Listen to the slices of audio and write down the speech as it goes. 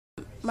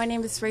My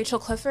name is Rachel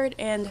Clifford,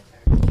 and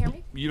can you hear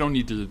me? You don't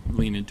need to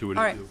lean into it.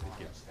 All right.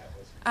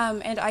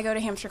 And I go to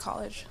Hampshire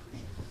College.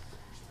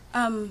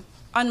 On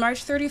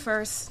March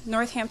 31st,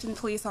 Northampton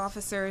police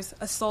officers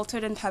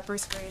assaulted and pepper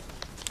sprayed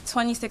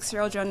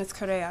 26-year-old Jonas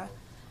Correa,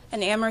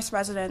 an Amherst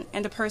resident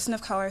and a person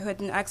of color who had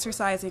been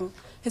exercising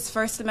his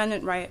First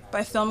Amendment right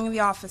by filming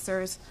the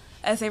officers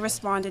as they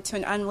responded to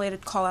an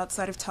unrelated call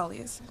outside of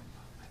Tully's.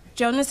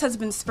 Jonas has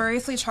been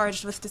spuriously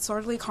charged with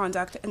disorderly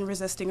conduct and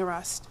resisting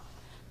arrest.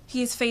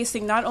 He is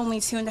facing not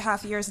only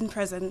 2.5 years in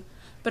prison,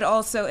 but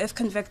also, if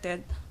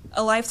convicted,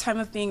 a lifetime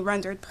of being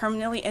rendered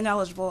permanently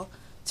ineligible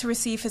to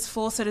receive his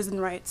full citizen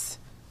rights,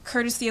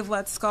 courtesy of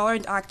what scholar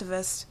and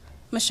activist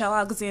Michelle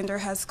Alexander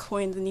has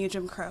coined the new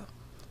Jim Crow.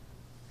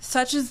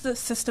 Such is the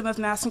system of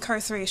mass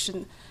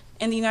incarceration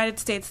in the United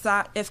States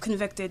that, if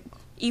convicted,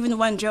 even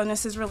when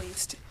Jonas is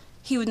released,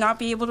 he would not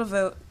be able to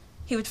vote,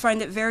 he would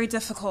find it very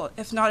difficult,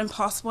 if not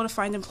impossible, to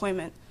find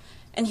employment,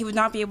 and he would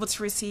not be able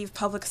to receive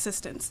public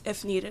assistance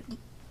if needed.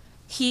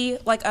 He,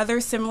 like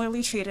others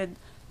similarly treated,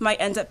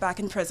 might end up back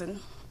in prison.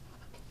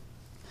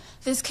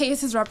 This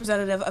case is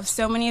representative of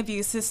so many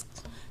abuses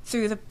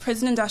through the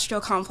prison industrial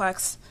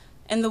complex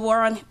and the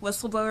war on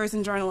whistleblowers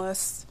and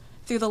journalists,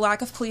 through the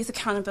lack of police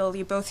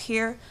accountability both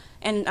here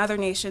and in other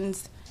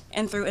nations,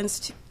 and through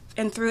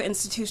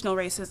institutional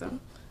racism.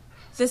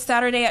 This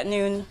Saturday at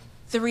noon,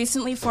 the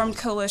recently formed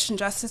coalition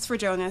Justice for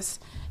Jonas,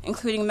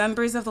 including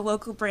members of the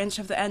local branch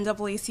of the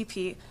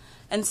NAACP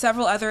and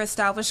several other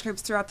established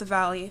groups throughout the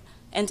Valley,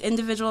 and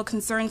individual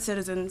concerned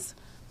citizens,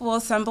 will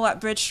assemble at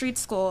Bridge Street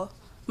School,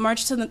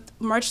 march to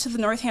the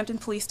Northampton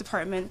Police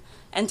Department,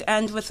 and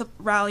end with a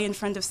rally in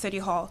front of City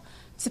Hall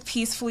to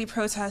peacefully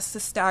protest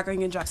this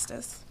staggering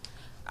injustice.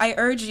 I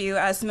urge you,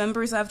 as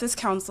members of this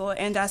council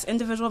and as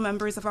individual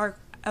members of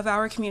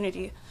our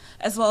community,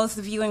 as well as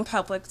the viewing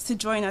public, to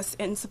join us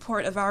in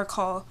support of our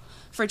call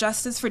for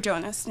justice for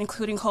Jonas,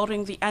 including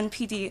holding the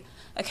NPD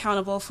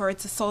accountable for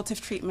its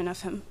assaultive treatment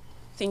of him.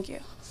 Thank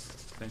you.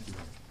 Thank you.